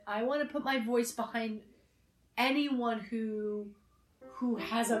I want to put my voice behind anyone who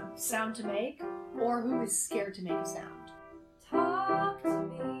has a sound to make or who is scared to make a sound. Talk to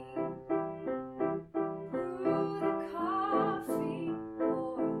me. Brew the coffee,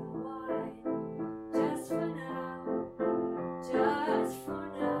 pour the wine. Just for now. Just for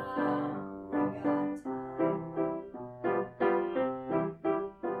now. We got time.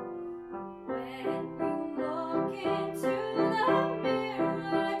 When you look into the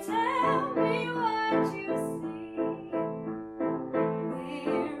mirror, tell me what you see.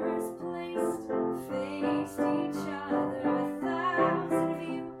 Mirrors placed, faced each other, 1,000 of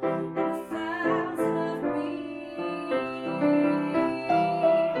you and 1,000 of me.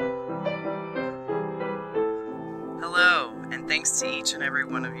 Hello, and thanks to each and every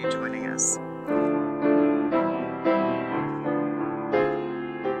one of you joining us.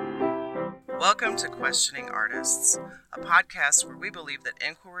 Welcome to Questioning Artists, a podcast where we believe that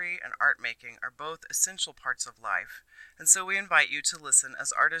inquiry and art making are both essential parts of life, and so we invite you to listen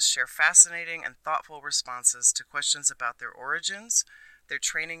as artists share fascinating and thoughtful responses to questions about their origins, their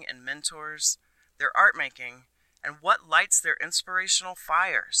training and mentors, their art making, and what lights their inspirational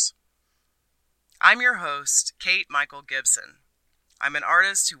fires. I'm your host, Kate Michael Gibson. I'm an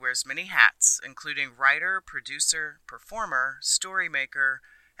artist who wears many hats, including writer, producer, performer, story maker,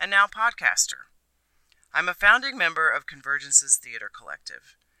 and now podcaster. I'm a founding member of Convergences Theatre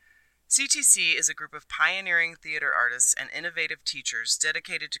Collective. CTC is a group of pioneering theater artists and innovative teachers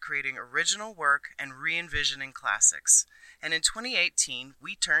dedicated to creating original work and re-envisioning classics. And in 2018,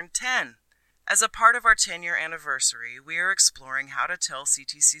 we turned 10. As a part of our 10-year anniversary, we are exploring how to tell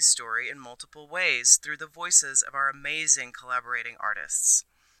CTC's story in multiple ways through the voices of our amazing collaborating artists.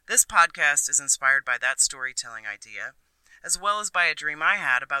 This podcast is inspired by that storytelling idea, as well as by a dream I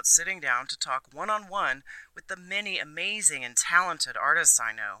had about sitting down to talk one-on-one with the many amazing and talented artists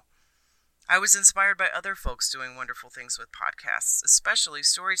I know. I was inspired by other folks doing wonderful things with podcasts, especially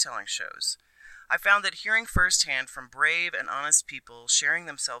storytelling shows. I found that hearing firsthand from brave and honest people sharing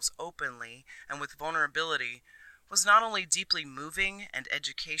themselves openly and with vulnerability was not only deeply moving and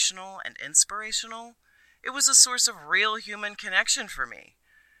educational and inspirational, it was a source of real human connection for me.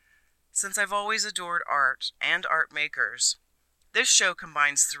 Since I've always adored art and art makers, this show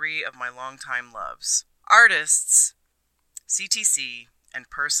combines three of my longtime loves: artists, CTC, and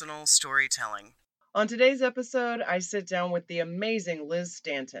personal storytelling. On today's episode, I sit down with the amazing Liz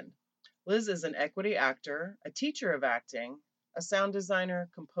Stanton. Liz is an equity actor, a teacher of acting, a sound designer,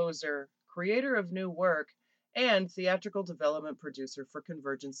 composer, creator of new work, and theatrical development producer for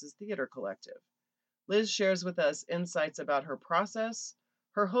Convergences Theatre Collective. Liz shares with us insights about her process,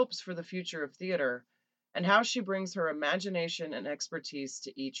 her hopes for the future of theater, and how she brings her imagination and expertise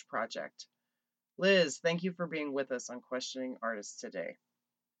to each project. Liz, thank you for being with us on Questioning Artists today.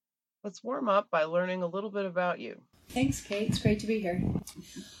 Let's warm up by learning a little bit about you. Thanks, Kate. It's great to be here.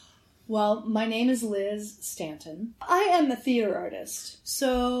 Well, my name is Liz Stanton. I am a theater artist.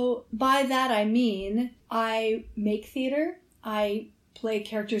 So by that I mean I make theater, I play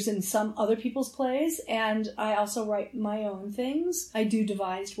characters in some other people's plays, and I also write my own things. I do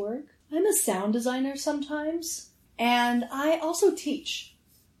devised work. I'm a sound designer sometimes, and I also teach.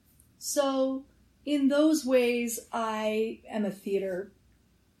 So in those ways, I am a theater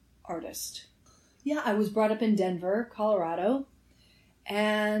artist. Yeah, I was brought up in Denver, Colorado,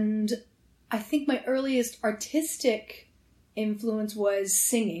 and I think my earliest artistic influence was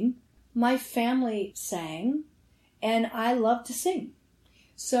singing. My family sang, and I loved to sing.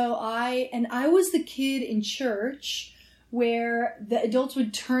 So I was the kid in church where the adults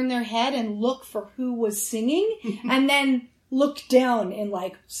would turn their head and look for who was singing and then look down in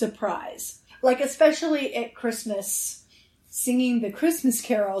like surprise. Like especially at Christmas, singing the Christmas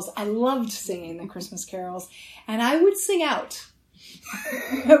carols. I loved singing the Christmas carols, and I would sing out.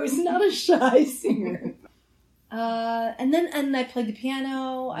 I was not a shy singer. And I played the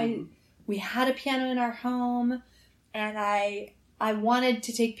piano. We had a piano in our home, and I wanted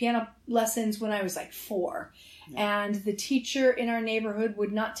to take piano lessons when I was like 4. And the teacher in our neighborhood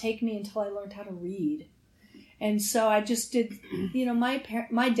would not take me until I learned how to read. And so I just did,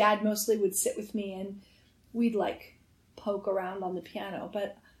 my dad mostly would sit with me and we'd like poke around on the piano.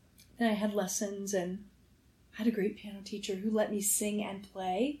 But then I had lessons and I had a great piano teacher who let me sing and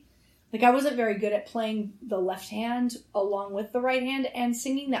play. Like I wasn't very good at playing the left hand along with the right hand and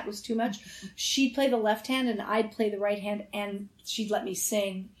singing. That was too much. She'd play the left hand and I'd play the right hand, and she'd let me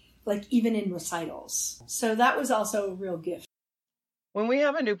sing, like even in recitals. So that was also a real gift. When we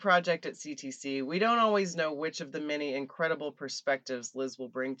have a new project at CTC, we don't always know which of the many incredible perspectives Liz will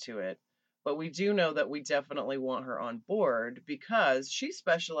bring to it. But we do know that we definitely want her on board because she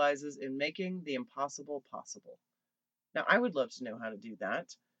specializes in making the impossible possible. Now, I would love to know how to do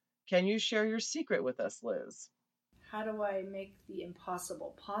that. Can you share your secret with us, Liz? How do I make the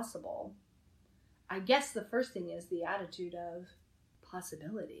impossible possible? I guess the first thing is the attitude of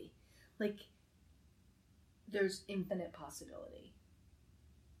possibility. Like, there's infinite possibility.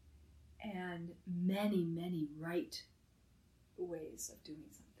 And many, many right ways of doing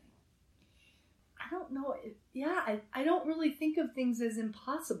something. I don't know. I don't really think of things as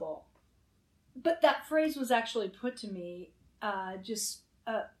impossible. But that phrase was actually put to me I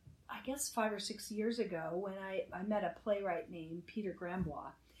guess 5 or 6 years ago when I met a playwright named Peter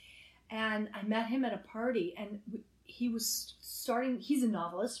Grambois. And I met him at a party, and he's a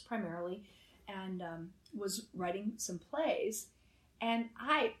novelist primarily, and was writing some plays. And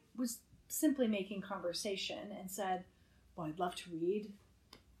I was simply making conversation and said, well, I'd love to read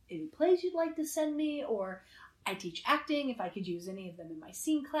any plays you'd like to send me, or I teach acting. If I could use any of them in my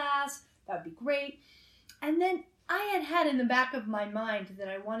scene class, that would be great. And then I had in the back of my mind that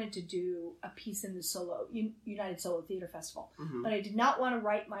I wanted to do a piece in the United Solo Theater Festival, but I did not want to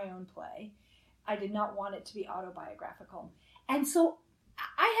write my own play. I did not want it to be autobiographical. And so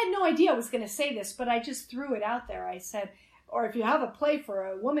I had no idea I was going to say this, but I just threw it out there. I said, or if you have a play for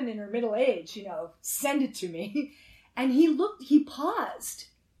a woman in her middle age, send it to me. And he paused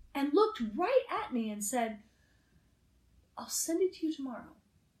and looked right at me and said, I'll send it to you tomorrow.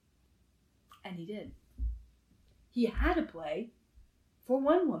 And he did. He had a play for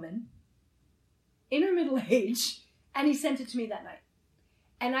one woman in her middle age, and he sent it to me that night.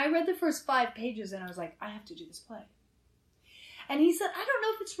 And I read the first 5 pages, and I was like, I have to do this play. And he said, I don't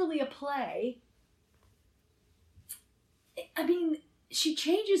know if it's really a play. I mean, she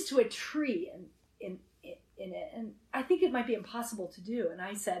changes to a tree in it, and I think it might be impossible to do. And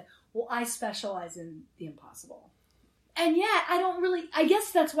I said, well, I specialize in the impossible. And yet, I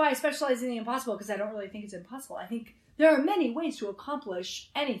guess that's why I specialize in the impossible, because I don't really think it's impossible. I think there are many ways to accomplish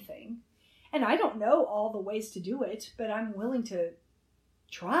anything. And I don't know all the ways to do it, but I'm willing to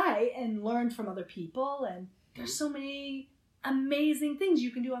try and learn from other people. And there's so many amazing things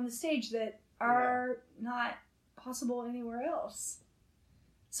you can do on the stage that are not possible anywhere else.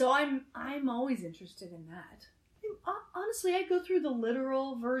 So I'm always interested in that. Honestly, I go through the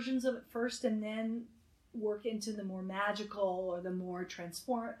literal versions of it first and then work into the more magical or the more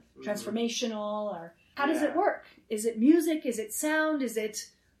transformational, or how does it work? Is it music? Is it sound? Is it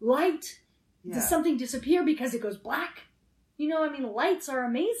light? Does something disappear because it goes black? Lights are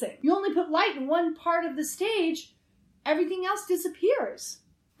amazing. You only put light in one part of the stage, everything else disappears.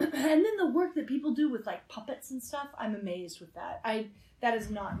 And then the work that people do with like puppets and stuff, I'm amazed with that. That is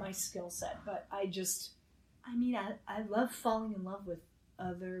not my skill set, but I love falling in love with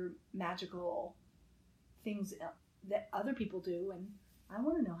other magical things that other people do, and I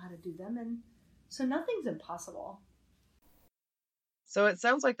want to know how to do them, and so nothing's impossible. So it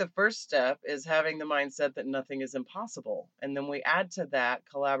sounds like the first step is having the mindset that nothing is impossible, and then we add to that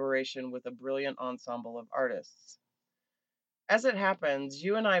collaboration with a brilliant ensemble of artists. As it happens,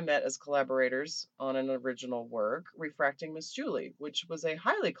 you and I met as collaborators on an original work, Refracting Miss Julie, which was a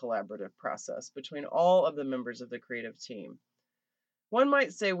highly collaborative process between all of the members of the creative team. One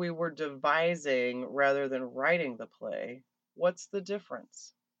might say we were devising rather than writing the play. What's the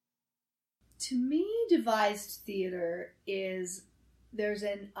difference? To me, devised theater is there's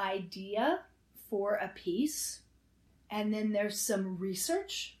an idea for a piece, and then there's some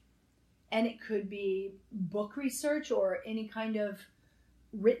research, and it could be book research or any kind of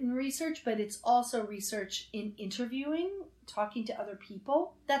written research, but it's also research in interviewing, talking to other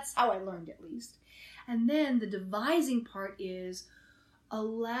people. That's how I learned, at least. And then the devising part is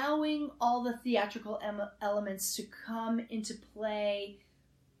allowing all the theatrical elements to come into play,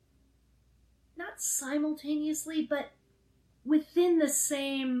 not simultaneously, but within the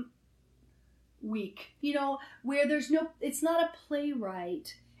same week, where it's not a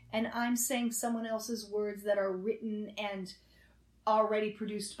playwright and I'm saying someone else's words that are written and already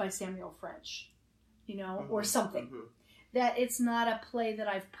produced by Samuel French, or something. That it's not a play that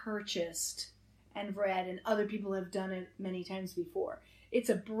I've purchased and read and other people have done it many times before. It's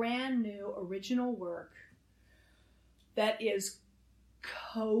a brand new original work that is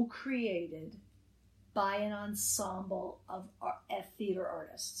co-created by an ensemble of theater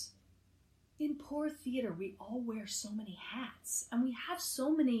artists. In poor theater, we all wear so many hats, and we have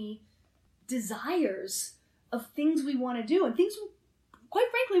so many desires of things we want to do and things, quite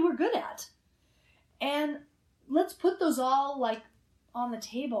frankly, we're good at. And let's put those all on the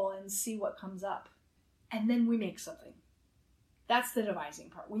table and see what comes up. And then we make something. That's the devising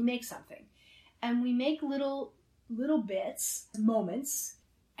part. We make something. and we make little bits, moments,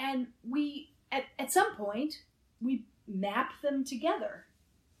 and we, at some point, we map them together.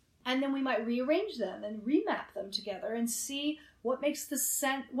 And then we might rearrange them and remap them together and see what makes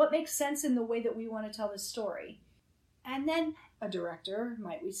sense in the way that we want to tell the story. And then a director,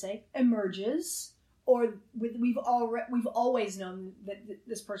 might we say, emerges, or we've always known that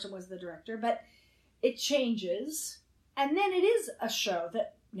this person was the director, but it changes, and then it is a show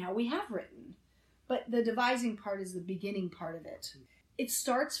that now we have written. But the devising part is the beginning part of it. It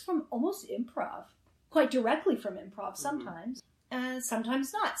starts from almost improv, quite directly from improv sometimes.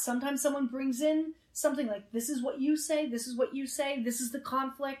 Sometimes not. Sometimes someone brings in something like, this is what you say, this is what you say, this is the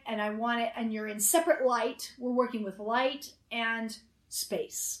conflict, and I want it, and you're in separate light. We're working with light and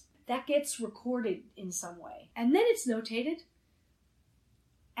space. That gets recorded in some way. And then it's notated.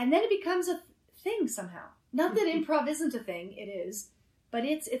 And then it becomes a thing somehow. Not that improv isn't a thing, it is, but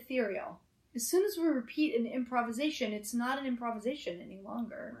it's ethereal. As soon as we repeat an improvisation, it's not an improvisation any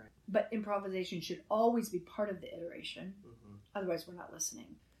longer. Right. But improvisation should always be part of the iteration. Otherwise, we're not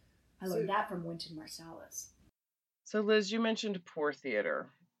listening. I learned that from Wynton Marsalis. So, Liz, you mentioned poor theater.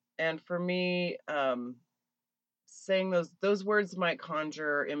 And for me, saying those words might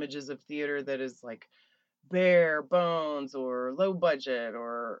conjure images of theater that is like bare bones or low budget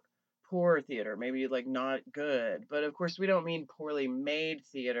or poor theater, maybe like not good. But of course, we don't mean poorly made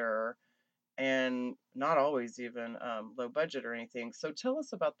theater, and not always even low budget or anything. So tell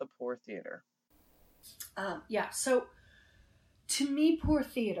us about the poor theater. So to me, poor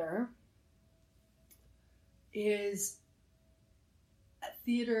theater is a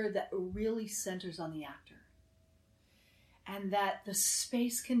theater that really centers on the actor, and that the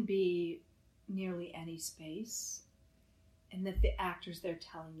space can be nearly any space, and that the actor's there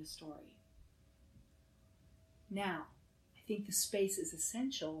telling the story. Now, I think the space is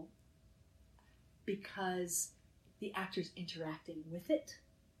essential because the actor's interacting with it,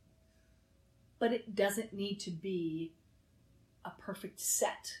 but it doesn't need to be a perfect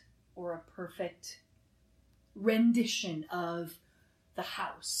set or a perfect rendition of the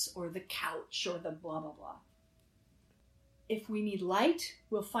house or the couch or the blah, blah, blah. If we need light,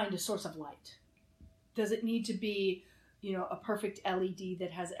 we'll find a source of light. Does it need to be, a perfect LED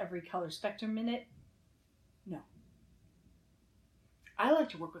that has every color spectrum in it? No. I like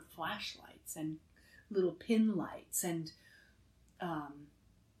to work with flashlights and little pin lights and,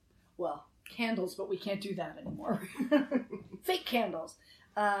 candles, but we can't do that anymore. Fake candles.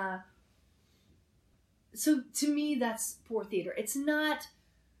 So to me, that's poor theater.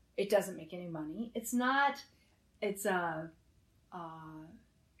 It doesn't make any money. It's bad. It's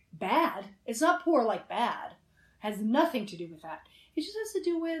not poor like bad. It has nothing to do with that. It just has to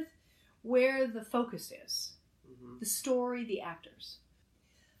do with where the focus is. Mm-hmm. The story, the actors.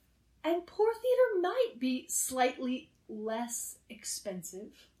 And poor theater might be slightly less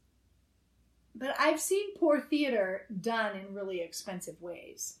expensive. But I've seen poor theater done in really expensive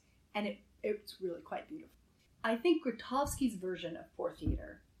ways. And it's really quite beautiful. I think Grotowski's version of poor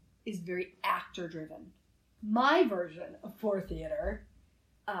theater is very actor-driven. My version of poor theater,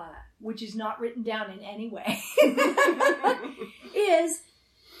 which is not written down in any way, is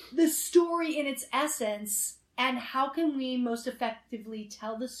the story in its essence, and how can we most effectively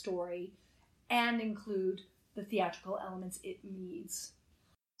tell the story and include the theatrical elements it needs.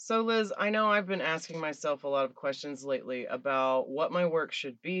 So, Liz, I know I've been asking myself a lot of questions lately about what my work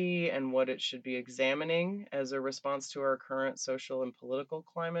should be and what it should be examining as a response to our current social and political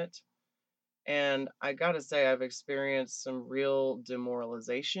climate. And I gotta say, I've experienced some real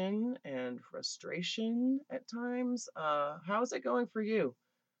demoralization and frustration at times. How is it going for you,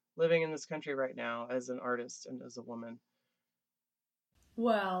 living in this country right now as an artist and as a woman?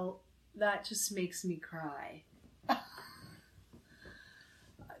 Well, that just makes me cry.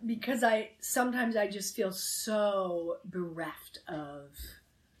 Because sometimes I just feel so bereft of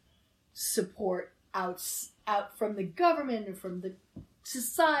support out from the government and from the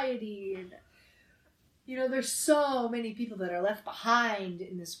society. And, there's so many people that are left behind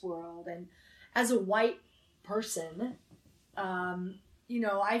in this world. And as a white person,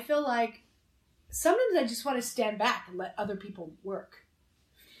 I feel like sometimes I just want to stand back and let other people work.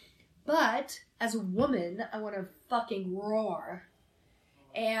 But as a woman, I want to fucking roar.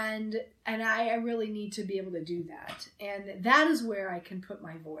 And I really need to be able to do that. And that is where I can put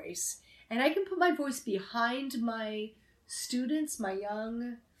my voice. And I can put my voice behind my students, my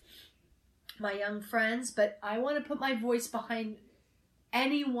young friends, but I want to put my voice behind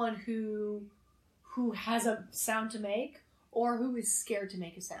anyone who has a sound to make or who is scared to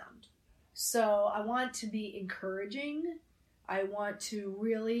make a sound. So I want to be encouraging. I want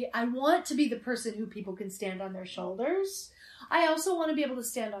to be the person who people can stand on their shoulders. I also want to be able to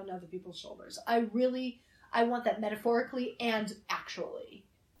stand on other people's shoulders. I want that metaphorically and actually.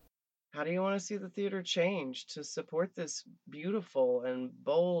 How do you want to see the theater change to support this beautiful and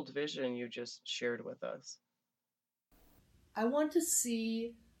bold vision you just shared with us? I want to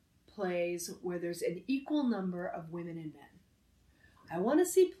see plays where there's an equal number of women and men. I want to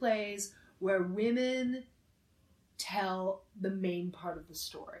see plays where women tell the main part of the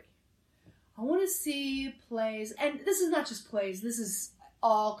story. I want to see plays, and this is not just plays, this is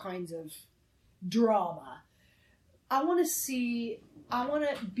all kinds of drama. I want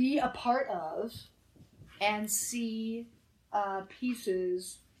to be a part of and see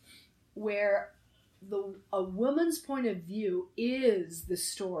pieces where a woman's point of view is the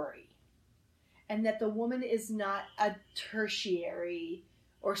story, and that the woman is not a tertiary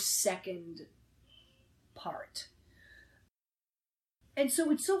or second part. And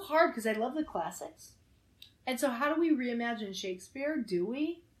so it's so hard because I love the classics. And so how do we reimagine Shakespeare? Do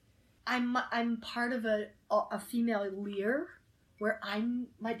we? I'm part of a female Lear where I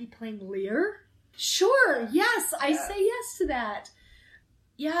might be playing Lear. Sure, yes, I say yes to that.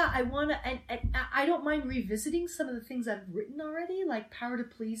 Yeah, I want to, and I don't mind revisiting some of the things I've written already, like Power to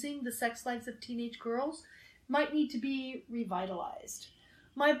Pleasing, The Sex Lives of Teenage Girls, might need to be revitalized.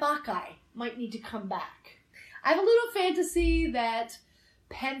 My Bacchae might need to come back. I have a little fantasy that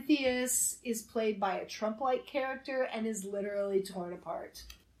Pentheus is played by a Trump-like character and is literally torn apart.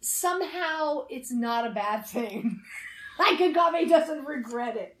 Somehow, it's not a bad thing. Like Agave doesn't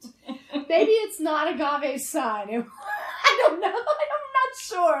regret it. Maybe it's not Agave's son. I don't know. I'm not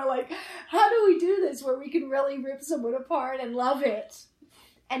sure. Like, how do we do this where we can really rip someone apart and love it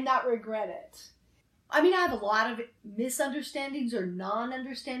and not regret it? I mean, I have a lot of misunderstandings or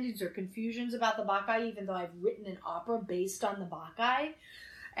non-understandings or confusions about the Bacchae, even though I've written an opera based on the Bacchae.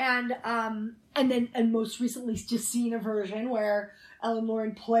 And most recently just seen a version where Ellen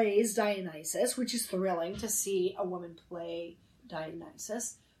Lauren plays Dionysus, which is thrilling to see a woman play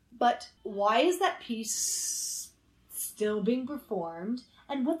Dionysus. But why is that piece still being performed?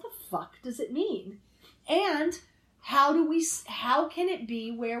 And what the fuck does it mean? And how can it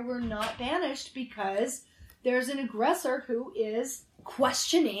be where we're not banished because there's an aggressor who is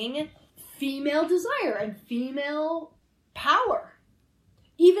questioning female desire and female power?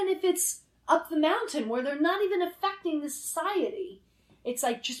 Even if it's up the mountain where they're not even affecting the society. It's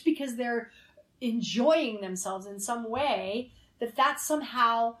like just because they're enjoying themselves in some way, that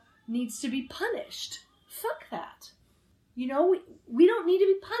somehow needs to be punished. Fuck that. You know, we don't need to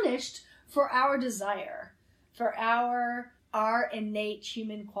be punished for our desire, for our innate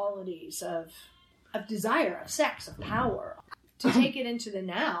human qualities of desire, of sex, of power. To take it into the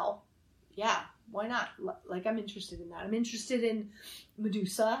now, yeah, why not? Like, I'm interested in that. I'm interested in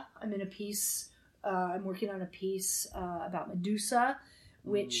Medusa. I'm in a piece, I'm working on a piece about Medusa,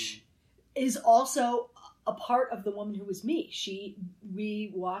 which is also a part of The Woman Who Was Me.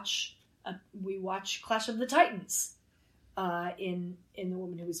 We watch Clash of the Titans in The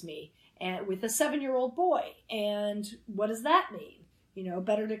Woman Who Was Me, and with a 7-year-old boy. And what does that mean? You know,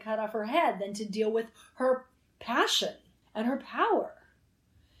 better to cut off her head than to deal with her passion and her power.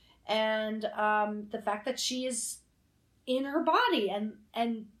 And the fact that she is in her body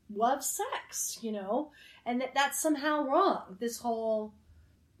and loves sex, you know, and that's somehow wrong. This whole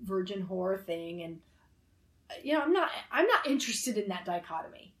virgin whore thing, and you know, I'm not interested in that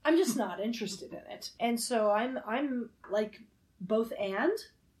dichotomy. I'm just not interested in it. And so I'm like both and.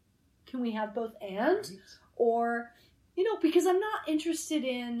 Can we have both and? Or, you know, because I'm not interested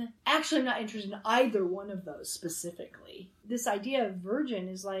in either one of those specifically. This idea of virgin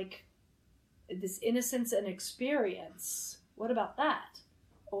is like this innocence and experience. What about that?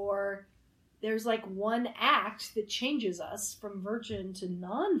 Or there's like one act that changes us from virgin to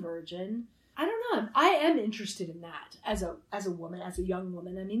non-virgin. I don't know. I am interested in that as a woman, as a young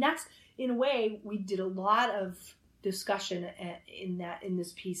woman. I mean, that's, in a way, we did a lot of discussion in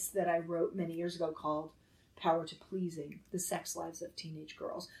this piece that I wrote many years ago called Power to Pleasing, The Sex Lives of Teenage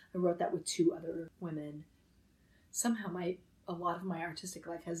Girls. I wrote that with 2 other women. Somehow a lot of my artistic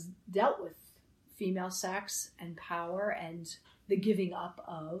life has dealt with female sex and power and the giving up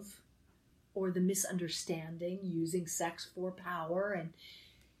of, or the misunderstanding, using sex for power. And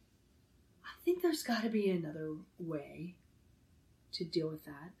I think there's got to be another way to deal with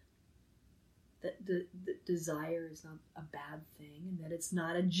that. That the desire is not a bad thing, and that it's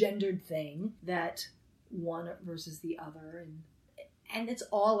not a gendered thing, that one versus the other. And it's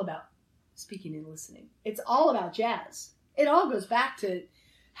all about speaking and listening. It's all about jazz. It all goes back to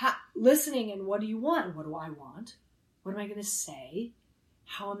listening and what do you want? What do I want? What am I going to say?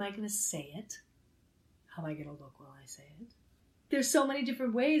 How am I going to say it? How am I going to look while I say it? There's so many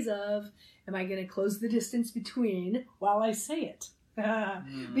different ways of, am I going to close the distance between while I say it?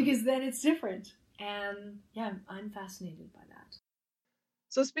 Because then it's different. And yeah, I'm fascinated by that.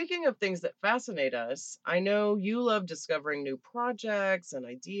 So speaking of things that fascinate us, I know you love discovering new projects and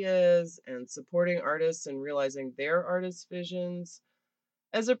ideas and supporting artists and realizing their artists' visions.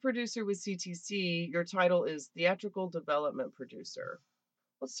 As a producer with CTC, your title is Theatrical Development Producer.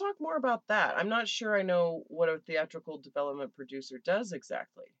 Let's talk more about that. I'm not sure I know what a theatrical development producer does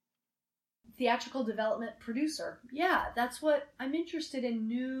exactly. Theatrical Development Producer. Yeah, that's what I'm interested in.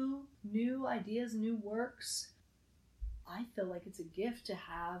 New ideas, new works. I feel like it's a gift to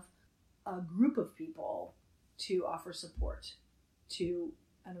have a group of people to offer support to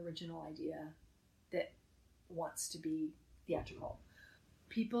an original idea that wants to be theatrical.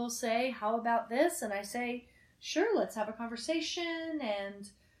 People say, how about this? And I say, sure, let's have a conversation and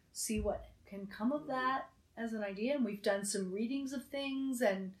see what can come of that as an idea. And we've done some readings of things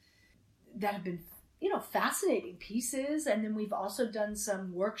and that have been, fascinating pieces. And then we've also done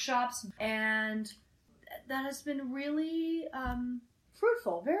some workshops, and that has been really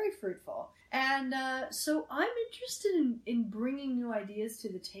fruitful, very fruitful. And so I'm interested in bringing new ideas to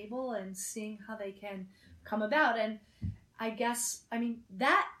the table and seeing how they can come about. And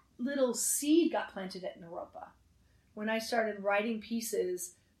that little seed got planted at Naropa when I started writing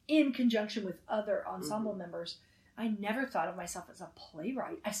pieces in conjunction with other ensemble members. I never thought of myself as a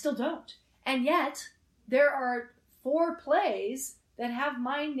playwright. I still don't. And yet, there are 4 plays that have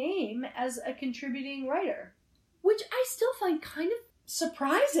my name as a contributing writer, which I still find kind of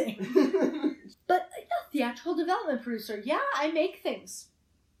surprising. But theatrical development producer, yeah, I make things.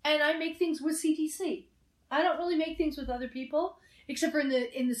 And I make things with CTC. I don't really make things with other people, except for in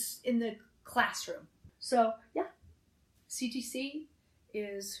the classroom. So, yeah, CTC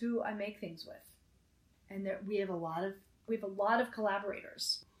is who I make things with. And we have a lot of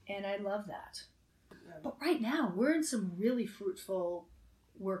collaborators, and I love that. But right now, we're in some really fruitful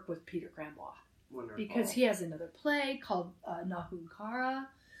work with Peter Grambois. Wonderful. Because he has another play called Nahunkara,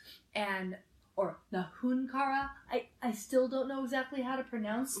 or Nahunkara. I still don't know exactly how to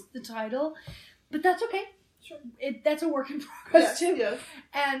pronounce the title, but that's okay. Sure. That's a work in progress too. Yes.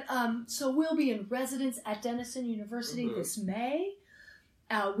 And so we'll be in residence at Denison University this May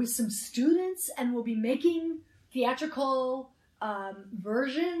with some students, and we'll be making theatrical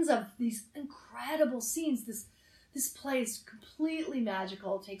versions of these incredible scenes. This play is completely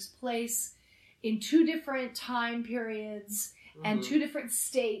magical. It takes place in 2 different time periods and 2 different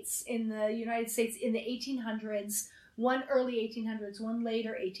states in the United States in the 1800s, one early 1800s, one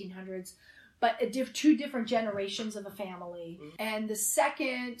later 1800s, but 2 different generations of a family. And the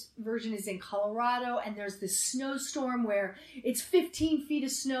second version is in Colorado, and there's this snowstorm where it's 15 feet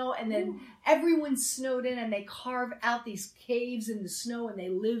of snow, and then everyone's snowed in, and they carve out these caves in the snow, and they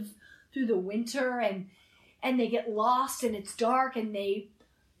live through the winter, and they get lost, and it's dark, and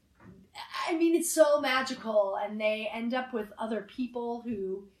it's so magical, and they end up with other people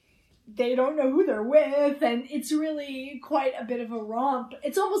who they don't know who they're with, and it's really quite a bit of a romp.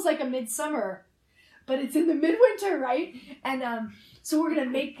 It's almost like a midsummer, but it's in the midwinter, right? And so we're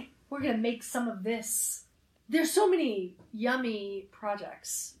gonna make some of this. There's so many yummy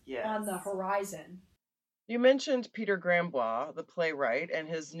projects on the horizon. You mentioned Peter Grambois, the playwright, and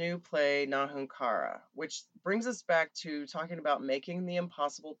his new play Nahunkara, which brings us back to talking about making the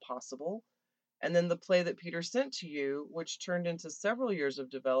impossible possible. And then the play that Peter sent to you, which turned into several years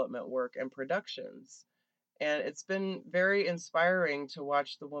of development work and productions. And it's been very inspiring to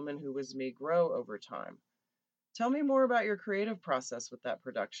watch The Woman Who Was Me grow over time. Tell me more about your creative process with that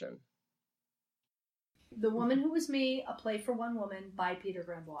production. The Woman Who Was Me, a play for one woman by Peter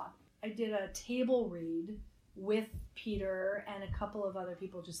Grambois. I did a table read with Peter and a couple of other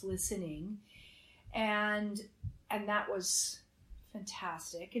people just listening. And that was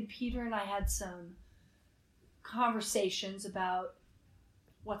fantastic. And Peter and I had some conversations about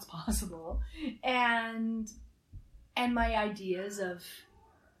what's possible and my ideas of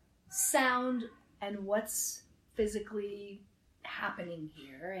sound and what's physically happening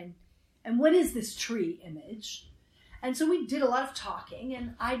here and what is this tree image. And so we did a lot of talking,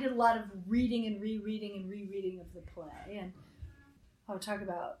 and I did a lot of reading and rereading of the play, and I would talk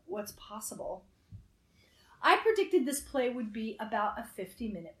about what's possible. I predicted this play would be about a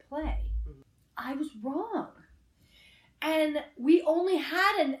 50-minute play. I was wrong. And we only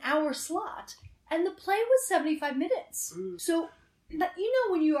had an hour slot, and the play was 75 minutes. So,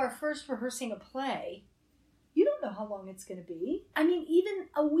 when you are first rehearsing a play, you don't don't know how long it's going to be. I mean, even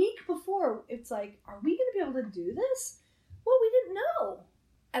a week before, it's like, are we going to be able to do this? Well, we didn't know.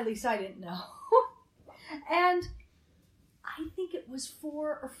 At least I didn't know. And I think it was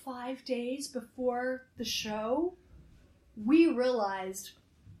 4 or 5 days before the show, we realized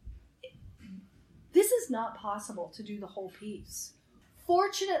this is not possible to do the whole piece.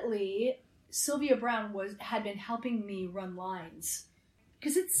 Fortunately, Sylvia Brown had been helping me run lines,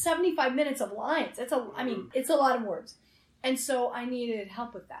 because it's 75 minutes of lines. It's a lot of words. And so I needed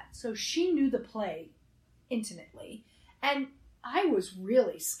help with that. So she knew the play intimately. And I was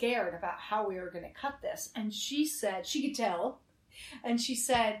really scared about how we were going to cut this. And she said, she could tell. And she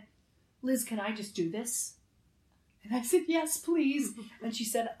said, Liz, can I just do this? And I said, yes, please. And she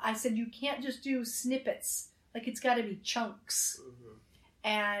said, you can't just do snippets. Like, it's got to be chunks. Mm-hmm.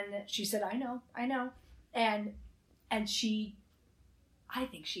 And she said, I know. And I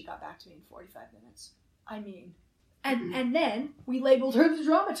think she got back to me in 45 minutes. And then we labeled her the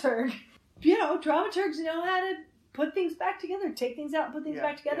dramaturg. You know, dramaturgs know how to put things back together, take things out, put things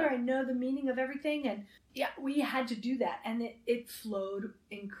back together. I know the meaning of everything. And yeah, we had to do that. And it flowed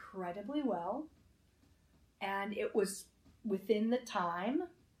incredibly well. And it was within the time.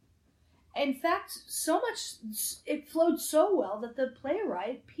 In fact, it flowed so well that the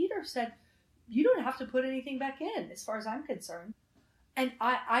playwright, Peter, said, you don't have to put anything back in, as far as I'm concerned. And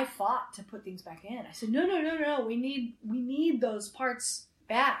I fought to put things back in. I said, no, we need those parts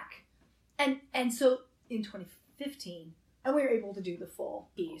back. And so in 2015, and we were able to do the full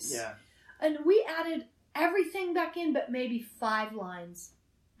piece. Yeah. And we added everything back in but maybe 5 lines.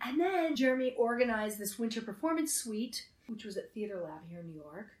 And then Jeremy organized this winter performance suite, which was at Theater Lab here in New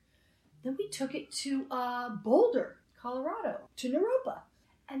York. Then we took it to Boulder, Colorado, to Naropa.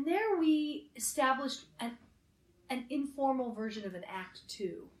 And there we established an informal version of an Act 2.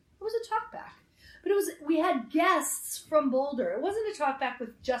 It was a talkback. But we had guests from Boulder. It wasn't a talkback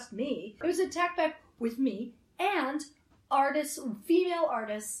with just me. It was a talkback with me and female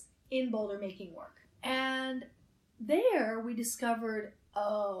artists in Boulder making work. And there we discovered,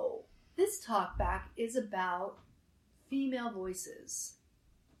 this talkback is about female voices,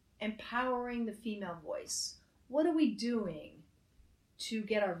 empowering the female voice. What are we doing to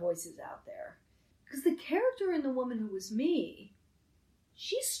get our voices out there? Because the character in The Woman Who Was Me,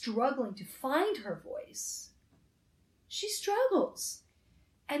 she's struggling to find her voice. She struggles.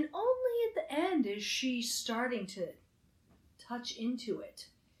 And only at the end is she starting to touch into it.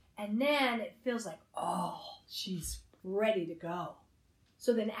 And then it feels like, she's ready to go.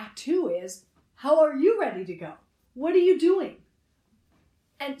 So then Act 2 is, how are you ready to go? What are you doing?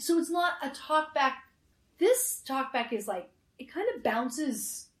 And so it's not a talkback. This talkback is like, it kind of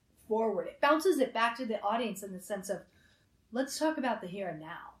bounces forward. It bounces it back to the audience in the sense of, let's talk about the here and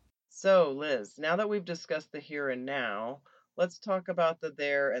now. So, Liz, now that we've discussed the here and now, let's talk about the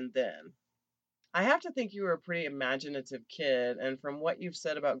there and then. I have to think you were a pretty imaginative kid, and from what you've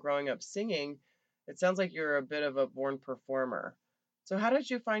said about growing up singing, it sounds like you're a bit of a born performer. So how did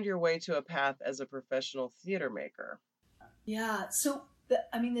you find your way to a path as a professional theater maker? Yeah, so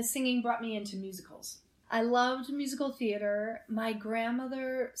the singing brought me into musicals. I loved musical theater. My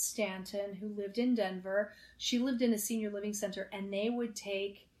grandmother, Stanton, who lived in Denver, she lived in a senior living center, and they would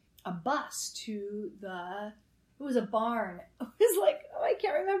take a bus to it was a barn. It was like, I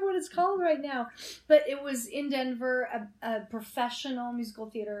can't remember what it's called right now. But it was in Denver, a professional musical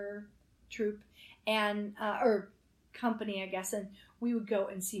theater troupe and or company, I guess, and we would go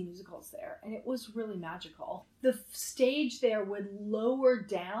and see musicals there. And it was really magical. The stage there would lower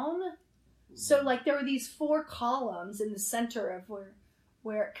down. So, like, there were these 4 columns in the center of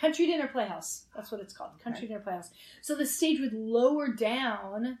where Country Dinner Playhouse, that's what it's called, Country Dinner Playhouse. So the stage would lower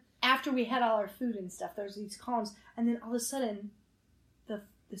down after we had all our food and stuff. There's these columns, and then all of a sudden,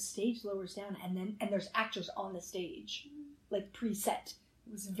 the stage lowers down, and there's actors on the stage, like preset.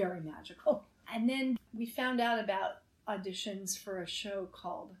 It was very magical. And then we found out about auditions for a show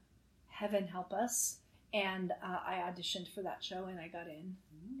called Heaven Help Us, and I auditioned for that show, and I got in.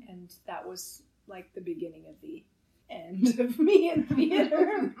 And that was like the beginning of the end of me in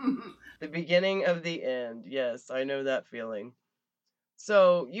theater. The beginning of the end. Yes, I know that feeling.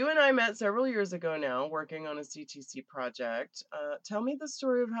 So you and I met several years ago now, working on a CTC project. Tell me the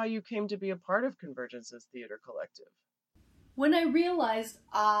story of how you came to be a part of Convergences Theatre Collective. When I realized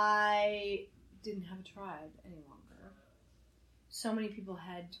I didn't have a tribe any longer, so many people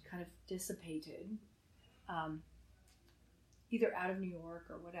had kind of dissipated, either out of New York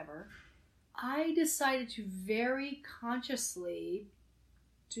or whatever, I decided to very consciously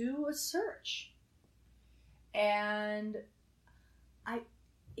do a search. And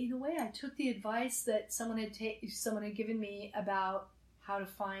in a way, I took the advice that someone had given me about how to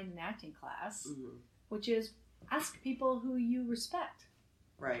find an acting class, which is ask people who you respect.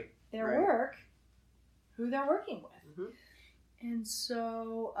 Right. Their work, who they're working with. And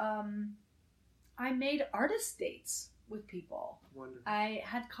so I made artist dates with people. Wonderful. I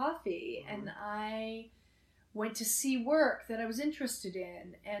had coffee and I went to see work that I was interested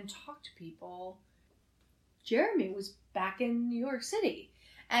in and talked to people. Jeremy was back in New York City.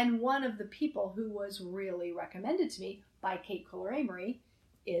 And one of the people who was really recommended to me by Kate Kohler-Amory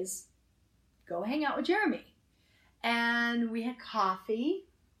is go hang out with Jeremy. And we had coffee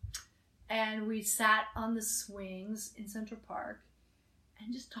and we sat on the swings in Central Park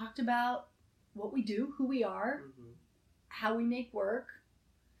and just talked about what we do, who we are, how we make work.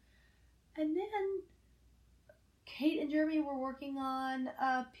 And then Kate and Jeremy were working on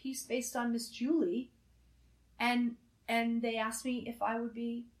a piece based on Miss Julie, and they asked me if I would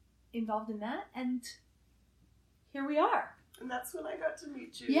be involved in that, and here we are. And that's when I got to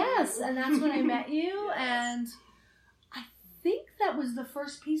meet you. Yes, and that's when I met you, Yes. and I think that was the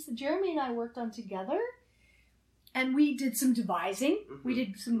first piece that Jeremy and I worked on together, and we did some devising. We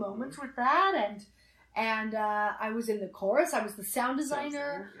did some moments with that, and I was in the chorus. I was the sound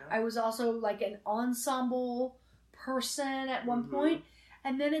designer. I was also like an ensemble person at one point,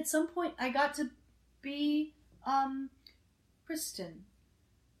 and then at some point I got to be Kristen,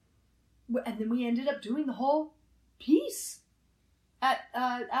 and then we ended up doing the whole piece at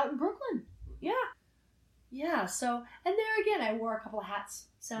out in Brooklyn. Yeah. So, and there again, I wore a couple of hats: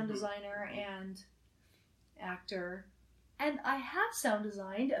 sound designer and actor, and I have sound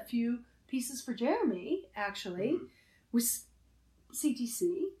designed a few pieces for Jeremy actually with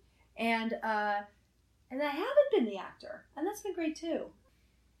CTC, and I haven't been the actor, and that's been great too.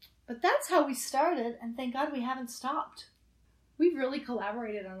 But that's how we started, and thank God we haven't stopped. We've really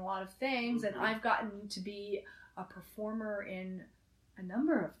collaborated on a lot of things, and I've gotten to be a performer in a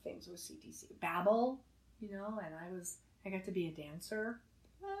number of things with CTC. Babel, and I got to be a dancer.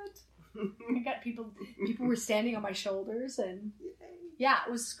 What? I got people were standing on my shoulders, and it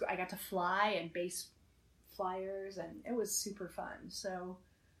was. I got to fly and base flyers, and it was super fun. So,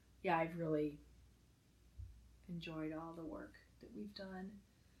 yeah, I've really enjoyed all the work that we've done.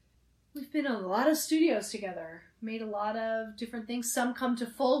 We've been in a lot of studios together, made a lot of different things. Some come to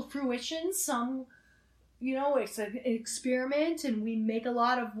full fruition. Some, it's an experiment, and we make a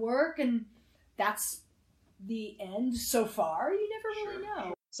lot of work, and that's the end so far. You never really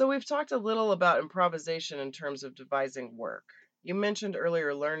know. So we've talked a little about improvisation in terms of devising work. You mentioned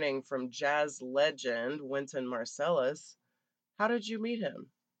earlier learning from jazz legend Wynton Marsalis. How did you meet him?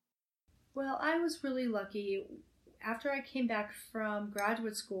 Well, I was really lucky. After I came back from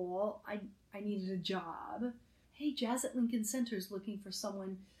graduate school, I needed a job. Hey, Jazz at Lincoln Center is looking for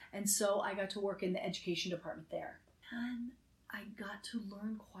someone. And so I got to work in the education department there. And I got to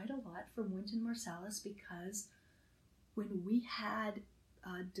learn quite a lot from Wynton Marsalis because when we had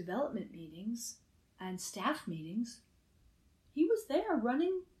development meetings and staff meetings, he was there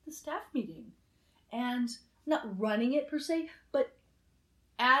running the staff meeting. And not running it per se, but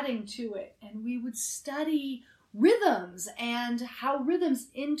adding to it. And we would study rhythms and how rhythms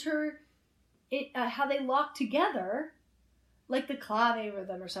how they lock together, like the clave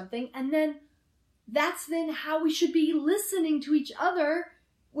rhythm or something, and then that's then how we should be listening to each other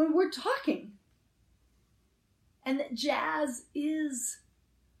when we're talking. And that jazz is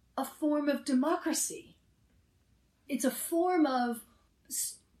a form of democracy. It's a form of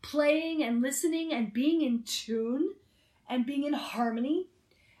playing and listening and being in tune and being in harmony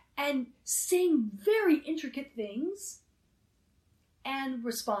and saying very intricate things and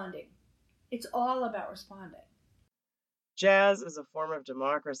responding. It's all about responding. Jazz is a form of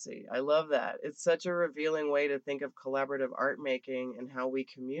democracy. I love that. It's such a revealing way to think of collaborative art making and how we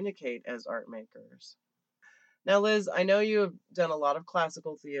communicate as art makers. Now, Liz, I know you have done a lot of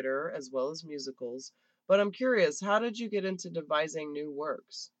classical theater as well as musicals, but I'm curious, how did you get into devising new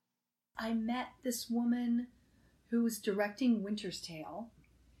works? I met this woman who was directing Winter's Tale,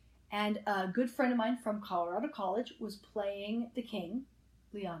 and a good friend of mine from Colorado College was playing the king,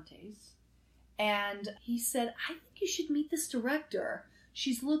 Leontes, and he said, I think you should meet this director.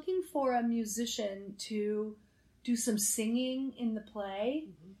 She's looking for a musician to do some singing in the play.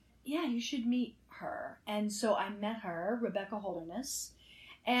 Yeah, you should meet her. And so I met her, Rebecca Holderness,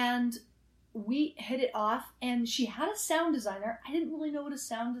 and we hit it off, and she had a sound designer. I didn't really know what a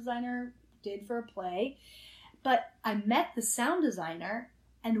sound designer did for a play, but I met the sound designer,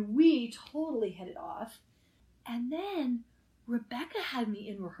 and we totally hit it off. And then Rebecca had me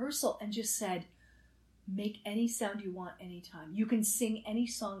in rehearsal and just said, make any sound you want anytime. You can sing any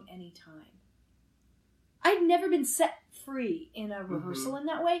song anytime. I'd never been set free in a rehearsal in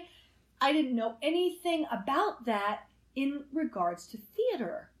that way. I didn't know anything about that in regards to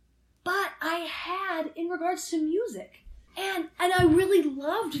theater. But I had in regards to music. And I really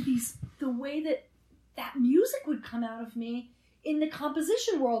loved the way that music would come out of me in the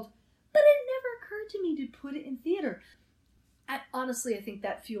composition world. But it never occurred to me to put it in theater. Honestly, I think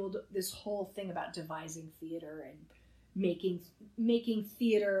that fueled this whole thing about devising theater and making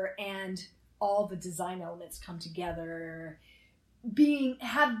theater and all the design elements come together. Being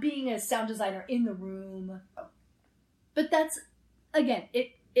a sound designer in the room. But that's, again,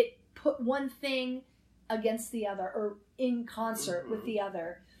 it put one thing against the other, or in concert with the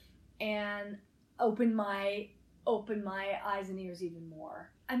other, and opened my eyes and ears even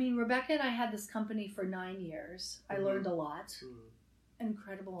more. I mean, Rebecca and I had this company for 9 years. I learned a lot, an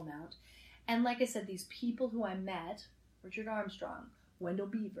incredible amount. And like I said, these people who I met, Richard Armstrong, Wendell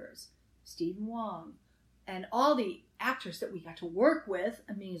Beavers, Stephen Wong, and all the actors that we got to work with,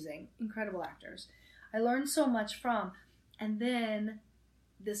 amazing, incredible actors, I learned so much from. And then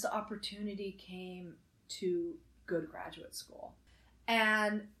this opportunity came to go to graduate school.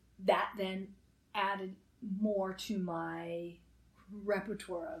 And that then added more to my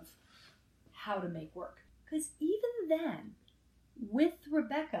repertoire of how to make work. Because even then, with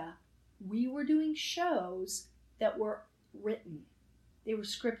Rebecca, we were doing shows that were written. They were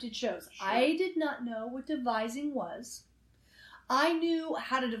scripted shows. Sure. I did not know what devising was. I knew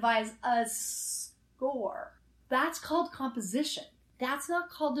how to devise a score. That's called composition. That's not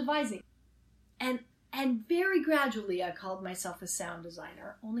called devising. And very gradually I called myself a sound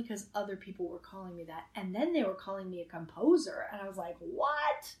designer, only because other people were calling me that. And then they were calling me a composer. And I was like,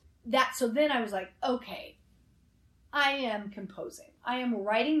 what? So then I was like, okay, I am composing. I am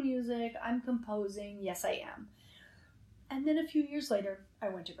writing music. I'm composing. Yes, I am. And then a few years later, I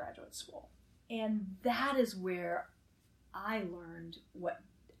went to graduate school. And that is where I learned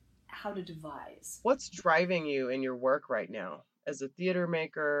how to devise. What's driving you in your work right now? As a theater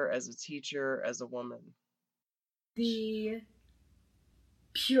maker, as a teacher, as a woman? The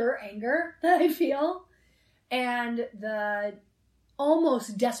pure anger that I feel and the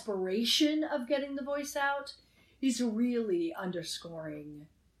almost desperation of getting the voice out is really underscoring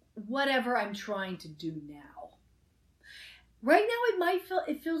whatever I'm trying to do now. Right now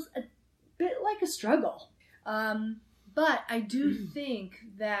it feels a bit like a struggle. But I do think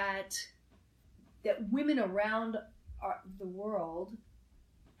that women around the world,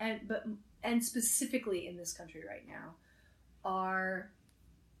 and specifically in this country right now, are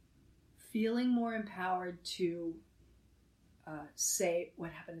feeling more empowered to say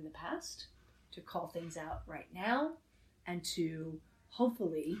what happened in the past, to call things out right now, and to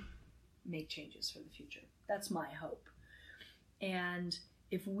hopefully make changes for the future. That's my hope. And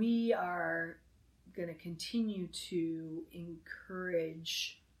if we are going to continue to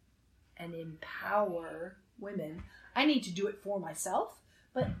encourage and empower women, I need to do it for myself,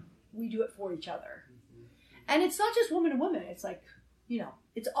 but we do it for each other. And it's not just woman to woman. It's like,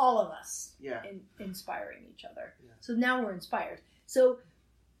 it's all of us inspiring each other. Yeah. So now we're inspired. So,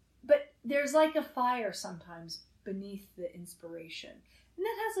 but there's like a fire sometimes beneath the inspiration. And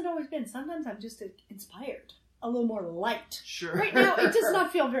that hasn't always been. Sometimes I'm just inspired. A little more light. Sure. Right now, it does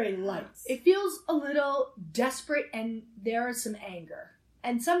not feel very light. It feels a little desperate, and there is some anger.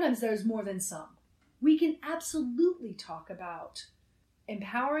 And sometimes there's more than some. We can absolutely talk about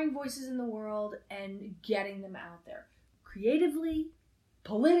empowering voices in the world and getting them out there. Creatively,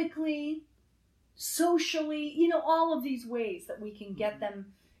 politically, socially, all of these ways that we can get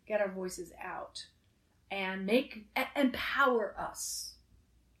our voices out and empower us,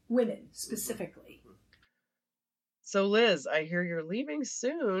 women specifically. So Liz, I hear you're leaving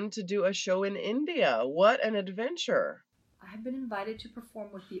soon to do a show in India. What an adventure. I have been invited to perform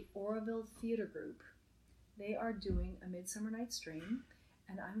with the Oroville Theatre Group. They are doing A Midsummer Night's Dream,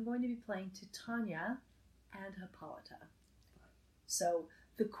 and I'm going to be playing Titania and Hippolyta. So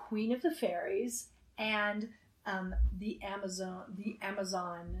the Queen of the Fairies and the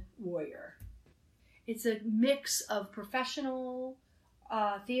Amazon warrior. It's a mix of professional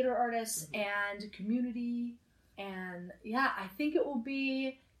theater artists and community. And I think it will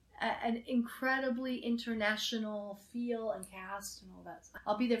be an incredibly international feel and cast and all that.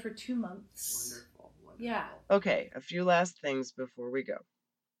 I'll be there for 2 months. Wonderful. Yeah. Okay, a few last things before we go.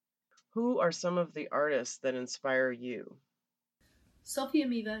 Who are some of the artists that inspire you? Sophia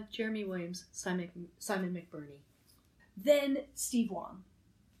Miva, Jeremy Williams, Simon McBurney. Then Steve Wong,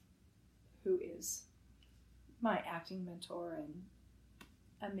 who is my acting mentor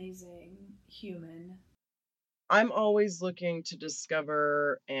and amazing human. I'm always looking to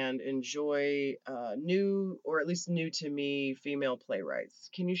discover and enjoy new, or at least new to me, female playwrights.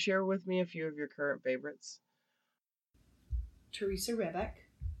 Can you share with me a few of your current favorites? Teresa Rebeck,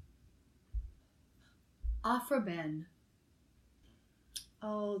 Afra Ben.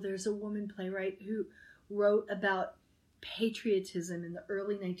 Oh, there's a woman playwright who wrote about patriotism in the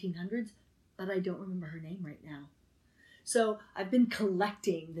early 1900s, but I don't remember her name right now. So I've been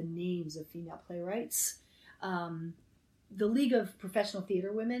collecting the names of female playwrights. The League of Professional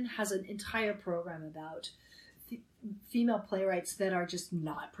Theater Women has an entire program about female playwrights that are just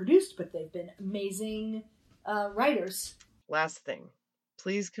not produced, but they've been amazing writers. Last thing,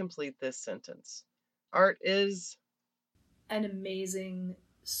 please complete this sentence. Art is an amazing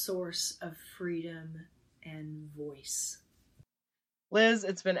source of freedom and voice. Liz,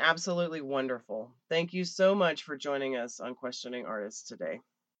 it's been absolutely wonderful. Thank you so much for joining us on Questioning Artists today.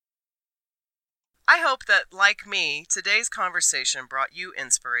 I hope that, like me, today's conversation brought you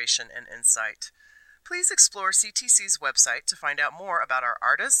inspiration and insight. Please explore CTC's website to find out more about our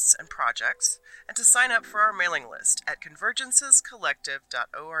artists and projects, and to sign up for our mailing list at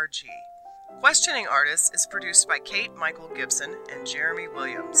convergencescollective.org. Questioning Artists is produced by Kate Michael Gibson and Jeremy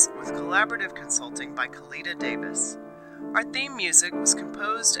Williams, with collaborative consulting by Kalita Davis. Our theme music was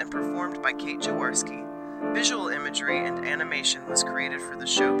composed and performed by Kate Jaworski. Visual imagery and animation was created for the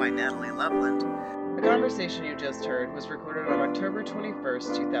show by Natalie Loveland. The conversation you just heard was recorded on October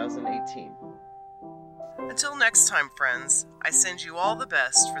 21st, 2018. Until next time, friends, I send you all the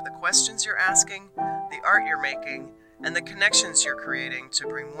best for the questions you're asking, the art you're making, and the connections you're creating to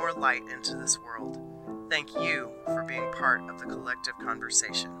bring more light into this world. Thank you for being part of the collective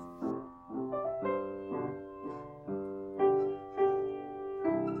conversation.